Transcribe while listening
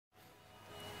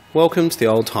Welcome to the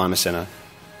Oldtimer Centre.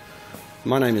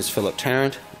 My name is Philip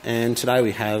Tarrant, and today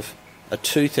we have a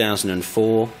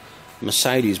 2004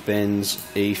 Mercedes-Benz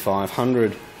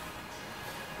E500.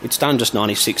 It's done just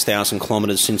 96,000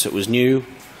 kilometres since it was new,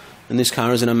 and this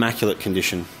car is in immaculate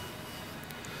condition.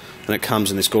 And it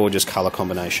comes in this gorgeous colour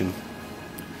combination.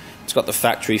 It's got the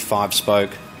factory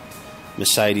 5-spoke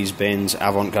Mercedes-Benz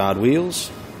Avantgarde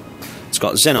wheels. It's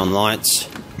got xenon lights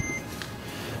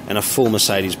and a full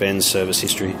Mercedes-Benz service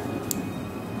history.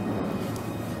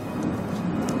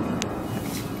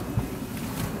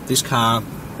 This car,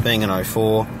 being an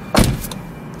 04,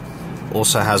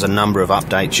 also has a number of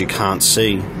updates you can't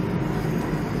see.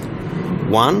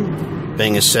 One,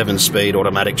 being a 7-speed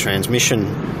automatic transmission.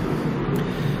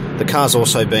 The car's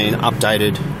also been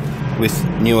updated with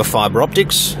newer fibre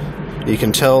optics. You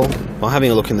can tell by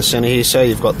having a look in the centre here, so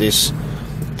you've got this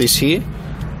here.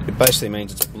 It basically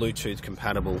means it's Bluetooth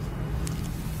compatible,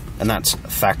 and that's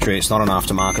factory. It's not an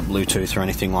aftermarket Bluetooth or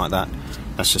anything like that.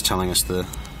 That's just telling us the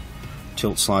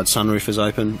tilt slide sunroof is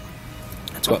open.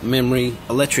 It's got memory,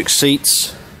 electric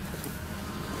seats,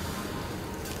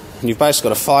 and you've basically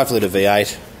got a 5-litre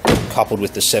V8 coupled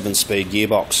with the 7-speed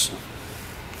gearbox.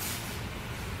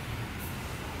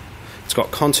 It's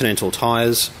got Continental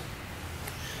tyres.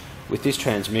 With this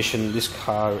transmission, this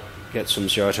car gets from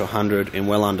 0 to 100 in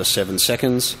well under 7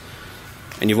 seconds,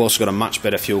 and you've also got a much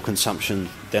better fuel consumption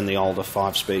than the older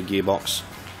 5-speed gearbox.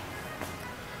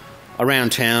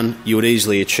 Around town, you would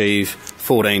easily achieve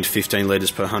 14 to 15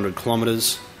 litres per 100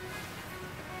 kilometres,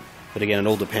 but again, it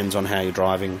all depends on how you're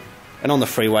driving. And on the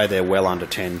freeway, they're well under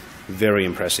 10. Very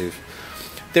impressive.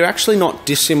 They're actually not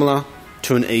dissimilar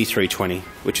to an E320,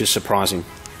 which is surprising.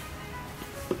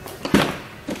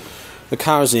 The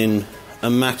car is in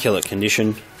immaculate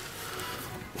condition.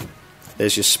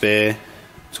 There's your spare.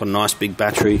 It's got a nice big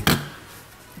battery.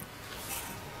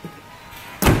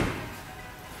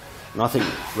 And I think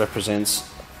represents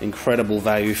incredible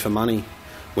value for money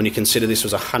when you consider this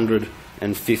was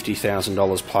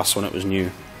 $150,000 plus when it was new.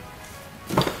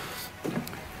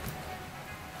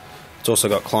 It's also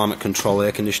got climate control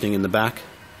air conditioning in the back.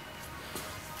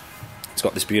 It's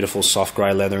got this beautiful soft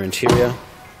grey leather interior.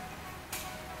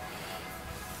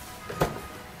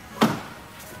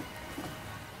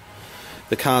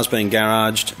 The car's been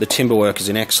garaged. The timberwork is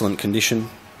in excellent condition.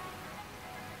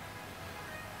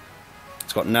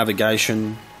 It's got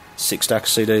navigation, 6-stack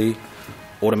CD,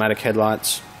 automatic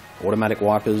headlights, automatic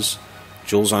wipers,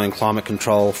 dual zone climate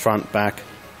control, front, back,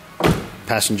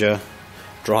 passenger,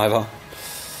 driver.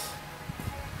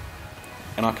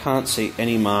 And I can't see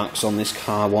any marks on this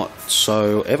car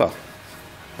whatsoever.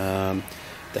 The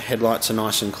headlights are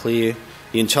nice and clear.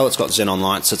 You can tell it's got xenon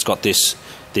lights. It's got this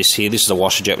here. This is a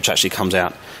washer jet which actually comes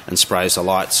out and sprays the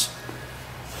lights,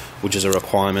 which is a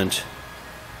requirement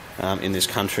in this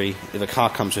country. If a car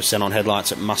comes with xenon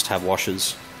headlights, it must have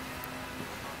washers.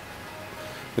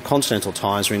 The Continental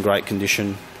tyres are in great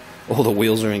condition. All the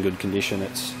wheels are in good condition.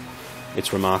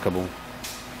 It's remarkable.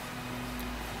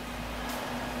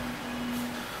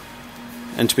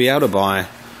 And to be able to buy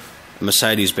a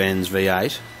Mercedes-Benz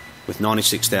V8 with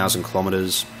 96,000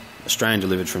 kilometres, Australian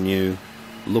delivered from new,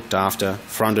 looked after,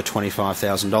 for under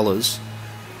 $25,000,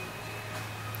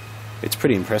 it's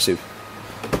pretty impressive.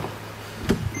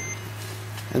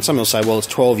 And some will say, well, it's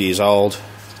 12 years old,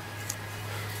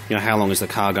 you know, how long is the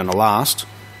car going to last?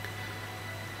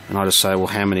 And I just say, well,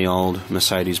 how many old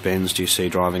Mercedes-Benz do you see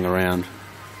driving around?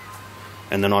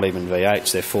 And they're not even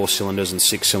V8s, they're 4 cylinders and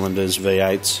 6 cylinders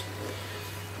V8s.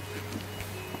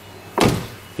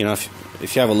 You know,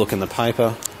 if you have a look in the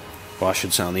paper, well, I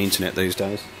should say on the internet these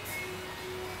days,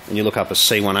 and you look up a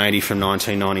C180 from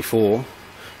 1994,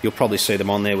 you'll probably see them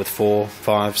on there with 4,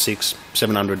 5, 6,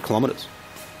 700 kilometres.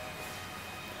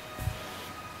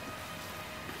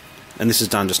 And this has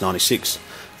done just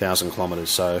 96,000 kilometres,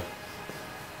 so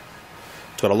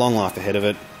it's got a long life ahead of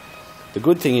it. The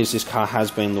good thing is this car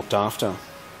has been looked after.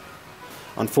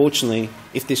 Unfortunately,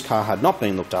 if this car had not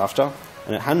been looked after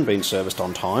and it hadn't been serviced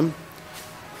on time,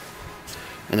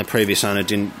 and the previous owner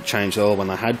didn't change the oil when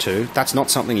they had to, that's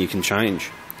not something you can change.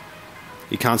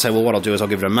 You can't say, well, what I'll do is I'll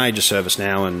give it a major service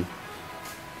now and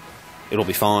it'll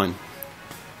be fine.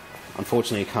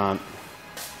 Unfortunately,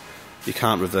 you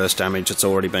can't reverse damage that's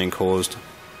already been caused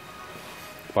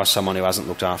by someone who hasn't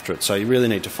looked after it. So you really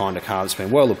need to find a car that's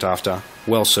been well looked after,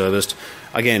 well serviced,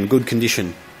 again, good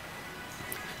condition.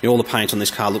 All the paint on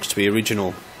this car looks to be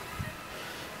original.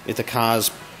 If the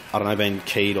car's, I don't know, been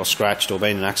keyed or scratched or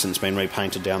been in an accident, it's been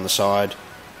repainted down the side,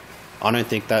 I don't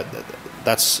think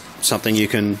that's something you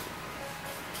can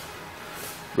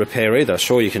repair either.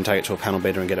 Sure, you can take it to a panel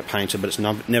beater and get it painted, but it's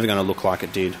never going to look like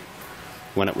it did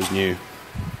when it was new.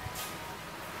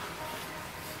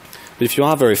 But if you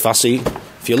are very fussy,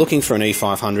 if you're looking for an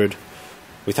E500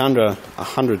 with under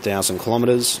 100,000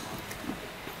 kilometres,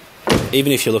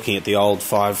 even if you're looking at the old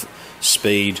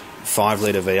 5-speed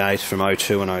 5-litre V8 from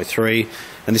 02 and 03,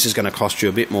 and this is going to cost you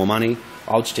a bit more money,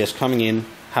 I would suggest coming in,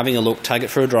 having a look, take it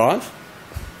for a drive,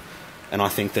 and I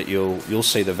think that you'll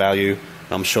see the value.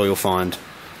 I'm sure you'll find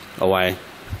a way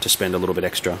to spend a little bit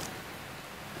extra.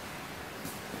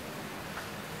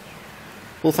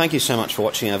 Well, thank you so much for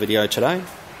watching our video today.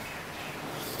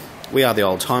 We are the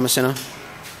Oldtimer Centre.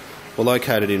 We're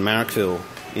located in Marrickville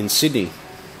in Sydney,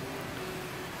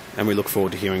 and we look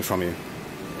forward to hearing from you.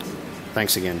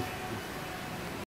 Thanks again.